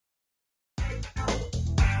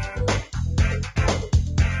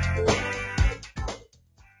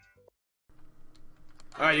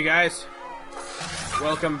Alright, you guys.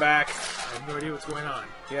 Welcome back. I have no idea what's going on.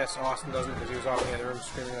 Yes, Austin doesn't because he was off in the other room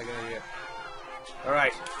screaming like an idiot.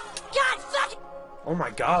 Alright. God fucking... Oh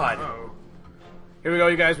my god. Uh-oh. Here we go,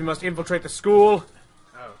 you guys. We must infiltrate the school.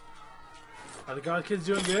 Oh. Are the god kids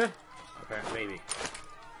doing good? Okay, maybe.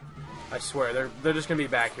 I swear, they're just gonna be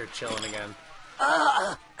back here chilling again.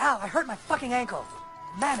 Ow, I hurt my fucking ankle.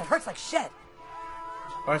 Man, it hurts like shit.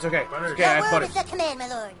 Oh, it's okay. Butters. It's okay, I have Your word butters. is the command, my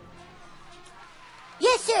lord.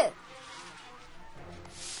 Yes, sir.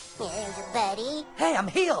 Here's your buddy. Hey, I'm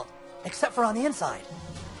healed. Except for on the inside.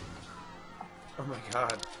 Oh my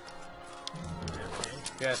god. Okay.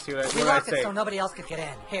 Yeah, see what We I locked it say? so nobody else could get in.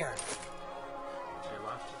 Here. Okay,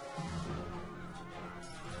 locked.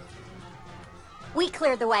 We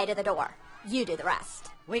cleared the way to the door. You do the rest.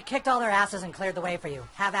 We kicked all their asses and cleared the way for you.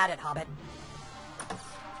 Have at it, Hobbit.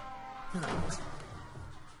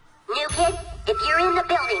 New kid, if you're in the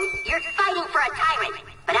building, you're fighting for a tyrant.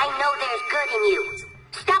 But I know there's good in you.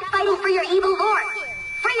 Stop fighting for your evil lord.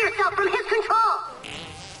 Free yourself from his control.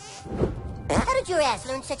 How did your ass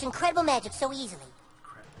learn such incredible magic so easily?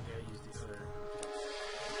 Crap. Yeah, I used the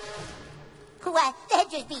other. Why, that'd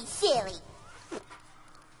just be silly.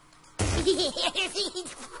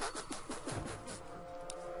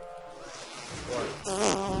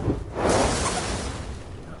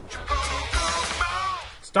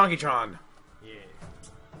 Stonkytron. Yeah.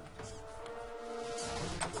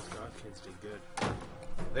 Those god kids did good.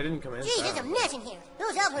 They didn't come in. Gee, there's a mess in here.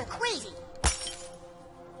 Those elves were crazy.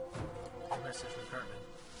 A message from Cartman.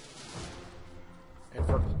 And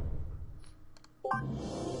for...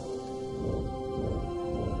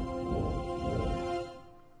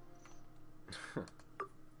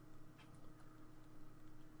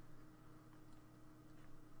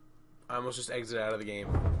 I almost just exited out of the game.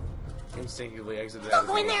 Instinctively exited out Don't of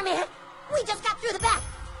the go in game. there, man. We just got through the back.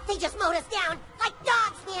 They just mowed us down like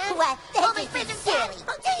dogs, man. What? All my friends are dead.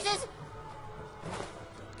 Oh, Jesus.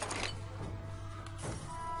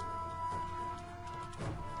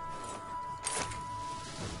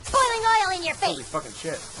 Boiling oil in your Holy face. fucking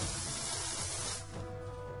shit.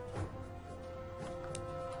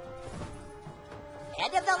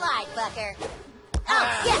 End of the line, fucker. Oh,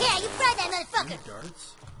 yeah, you fried that motherfucker.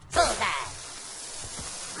 Darts? Bullseye.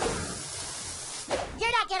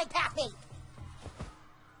 You're not getting past me.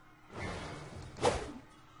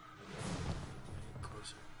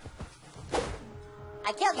 Closer.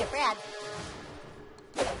 I killed your friend.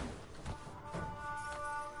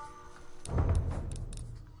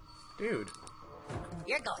 Dude.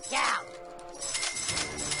 You're going down.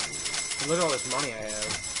 Look at all this money I have.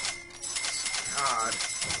 God.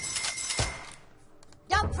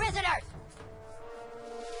 No prisoners.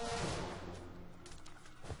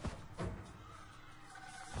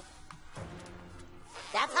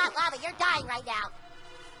 That's hot lava. You're dying right now.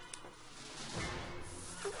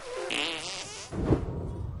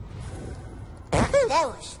 That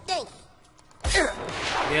was stinky.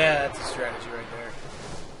 Yeah, that's a strategy right there.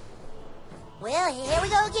 Well, here we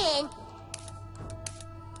go again.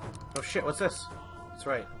 Oh shit, what's this? That's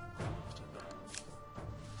right.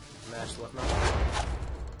 Mash left mouse.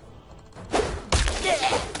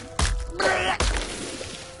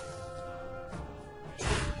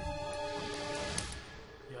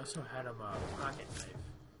 He also had him a pocket knife.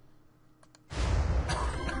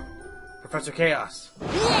 Professor Chaos.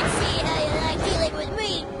 Let's see how you like dealing with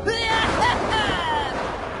me.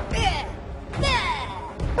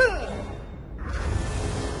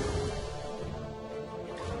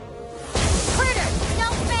 Critter, no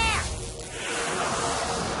fair.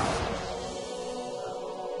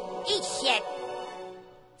 Eat shit.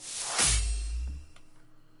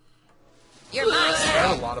 You're mine. I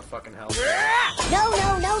had a lot of fucking health. No,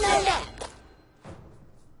 no, no, no, no.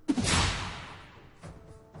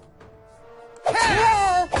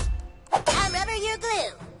 Whoa. I'm rubber, you're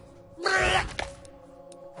glue.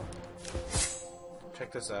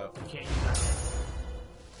 Check this out. You can't use that.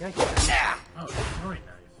 Yeah, I can. Oh, the throwing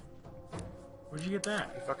knife. Where'd you get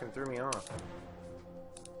that? He fucking threw me off.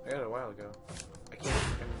 I got it a while ago. I can't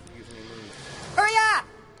fucking use any moves. Hurry up!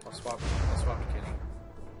 I'll swap the kitty.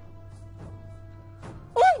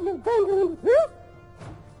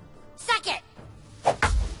 Suck it!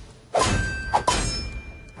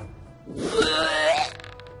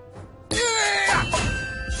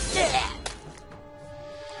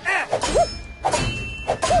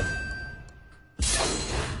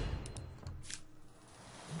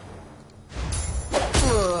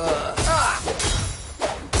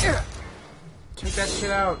 Check that shit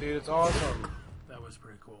out, dude. It's awesome. That was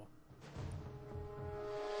pretty cool.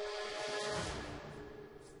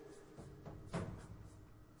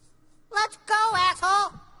 Let's go,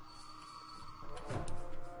 asshole!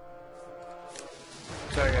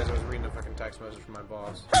 present from my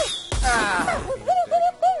boss.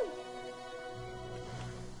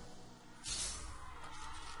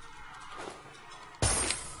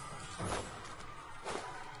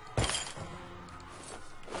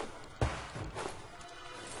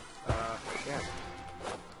 Yeah.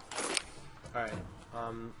 Alright.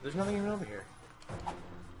 There's nothing even over here.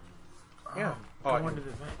 Yeah. Go into the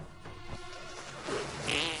vent.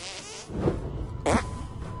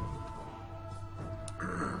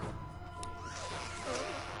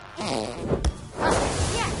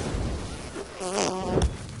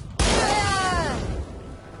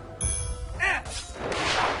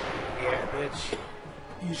 Yeah, bitch.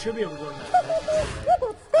 You should be able to go in that vent.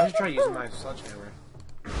 I should try using my sledgehammer.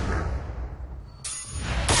 I'll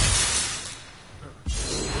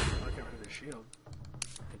get rid of the shield.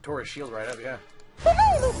 It tore his shield right up, yeah.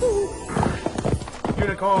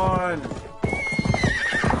 Unicorn!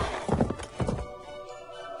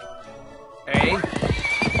 A.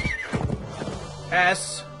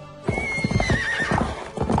 S.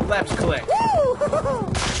 Left click.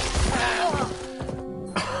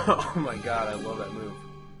 Oh my god, I love that move.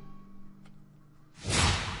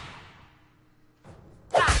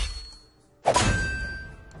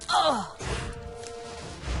 Oh.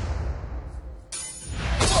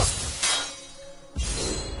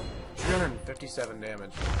 357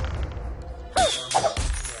 damage.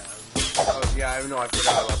 Oh, yeah, I know, I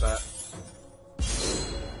forgot about that.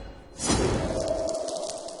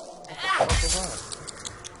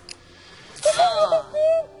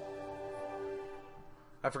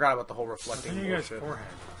 I forgot about the whole reflecting What's in your guys' bullshit. forehead?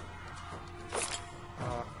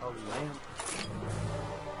 A lamp.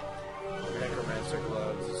 Necromancer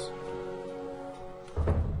gloves.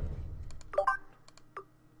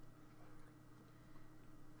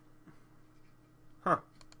 Huh.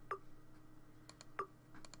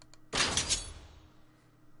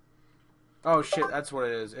 Oh shit, that's what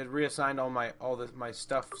it is. It reassigned all my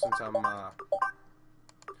stuff since I'm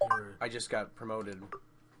I just got promoted.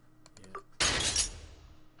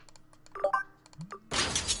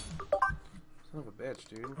 Son of a bitch,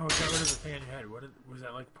 dude. Oh, got rid of the thing on your head. What was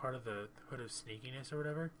that, like part of the hood of sneakiness or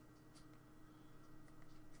whatever?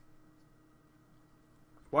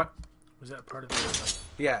 What? Was that part of the? Like,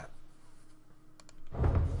 Yeah.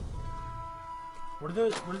 what are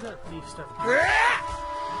those? What is that leaf stuff?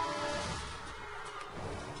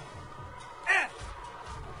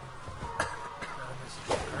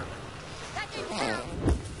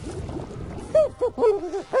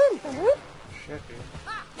 Shit, dude.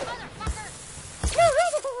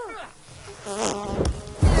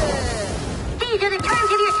 These are the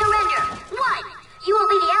terms of your surrender. 1. You will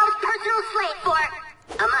be the owl's personal slave for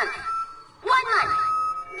a month. 1 month.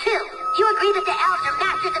 2. You agree that the owls are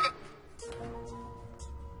masters of the...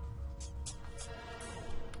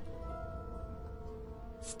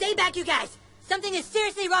 Stay back, you guys! Something is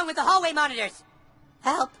seriously wrong with the hallway monitors!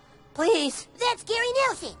 Help, please. That's Gary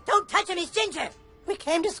Nelson. Don't touch him, he's Ginger! We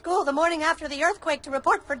came to school the morning after the earthquake to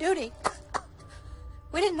report for duty.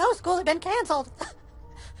 We didn't know school had been canceled.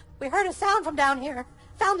 We heard a sound from down here.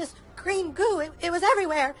 Found this green goo. It was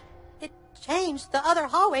everywhere. It changed the other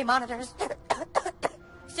hallway monitors.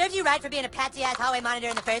 Serves you right for being a patsy-ass hallway monitor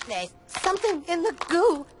in the first place. Something in the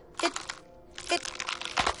goo. It...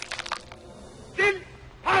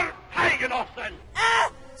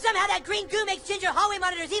 Somehow that green goo makes Ginger hallway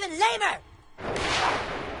monitors even lamer!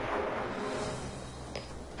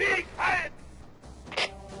 Big head!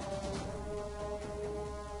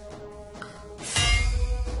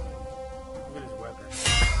 Look at his weapon.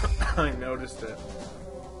 I noticed it.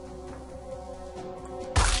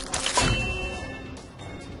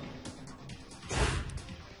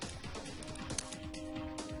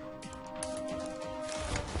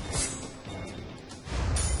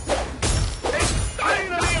 I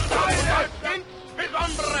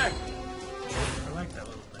like that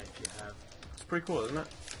little knife you have. It's pretty cool, isn't it?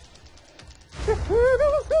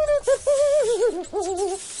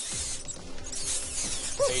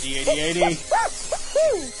 $80.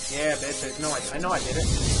 Yeah, bitch. No, I know I did it.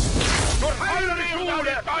 Zur heile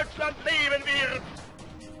Schule Deutschland leben wird!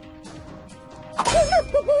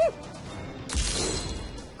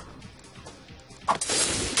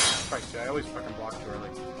 Christ, dude, I always fucking block too early.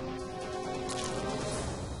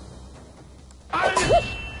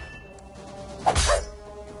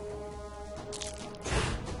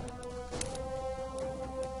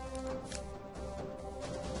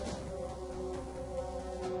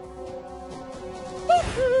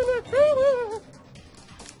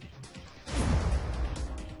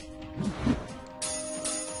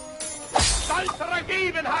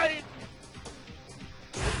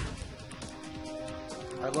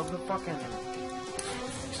 I love the fucking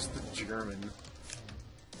German.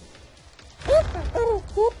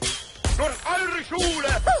 Durch eure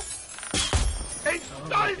Schule! In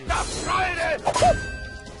stolzer Freude!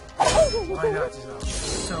 Why not?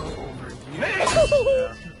 So overused.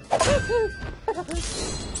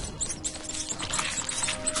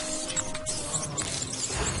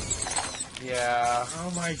 Yeah.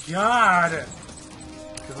 Oh my god!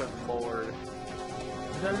 Good lord.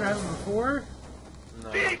 Has that ever happened before?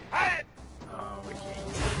 No. Big head! Oh, we can't.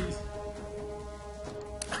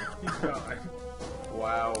 He's gone.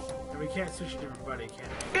 Wow. And we can't switch to everybody, can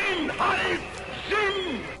we? Inhalt!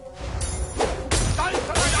 Sinn!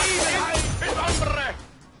 Stolzer Ebenheit bis andere!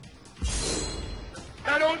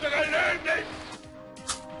 An unsere Löhne!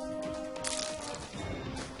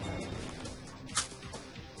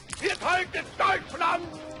 Wir folgen Deutschland!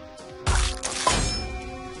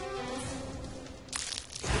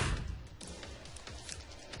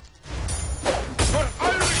 Durch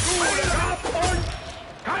eure Schule gab uns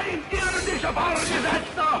kein irdischer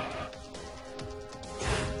Vorgesetzter!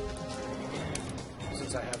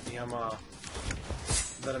 Since I have the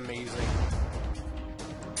that amazing.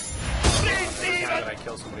 Every time that I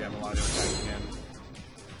kill somebody, I'm allowed to attack again.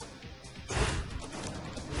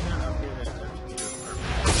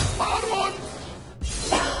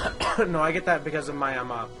 No, I get that because of my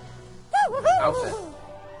outfit.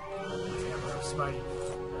 Smite.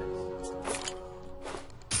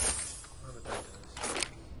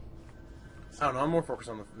 I don't know. I'm more focused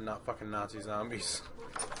on the not fucking Nazi zombies.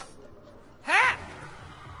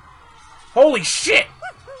 Holy shit!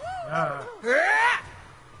 Ah.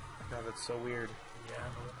 God, that's so weird. Yeah, I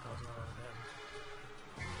don't know what the hell's going on with him.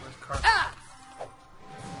 Where's Carson?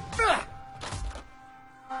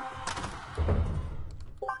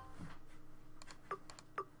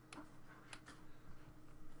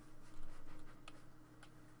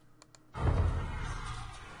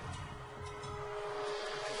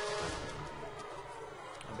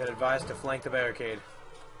 I've been advised to flank the barricade.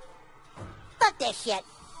 Fuck this shit.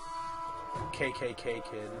 KKK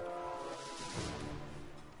kid.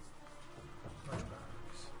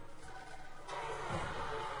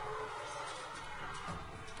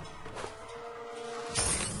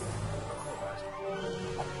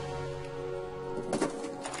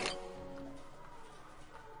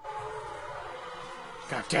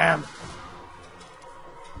 God damn!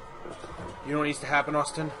 You know what needs to happen,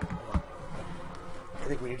 Austin? I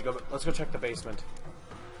think we need to go. Let's go check the basement.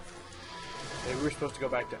 Maybe we were supposed to go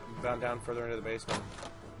back down further into the basement.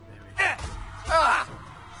 His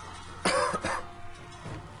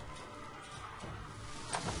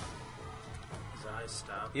eyes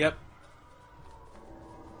stop. Yep.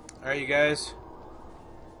 Alright, you guys.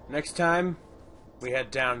 Next time, we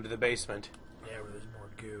head down to the basement. Yeah, where there's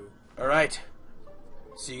more goo. Alright.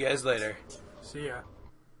 See you guys later. See ya.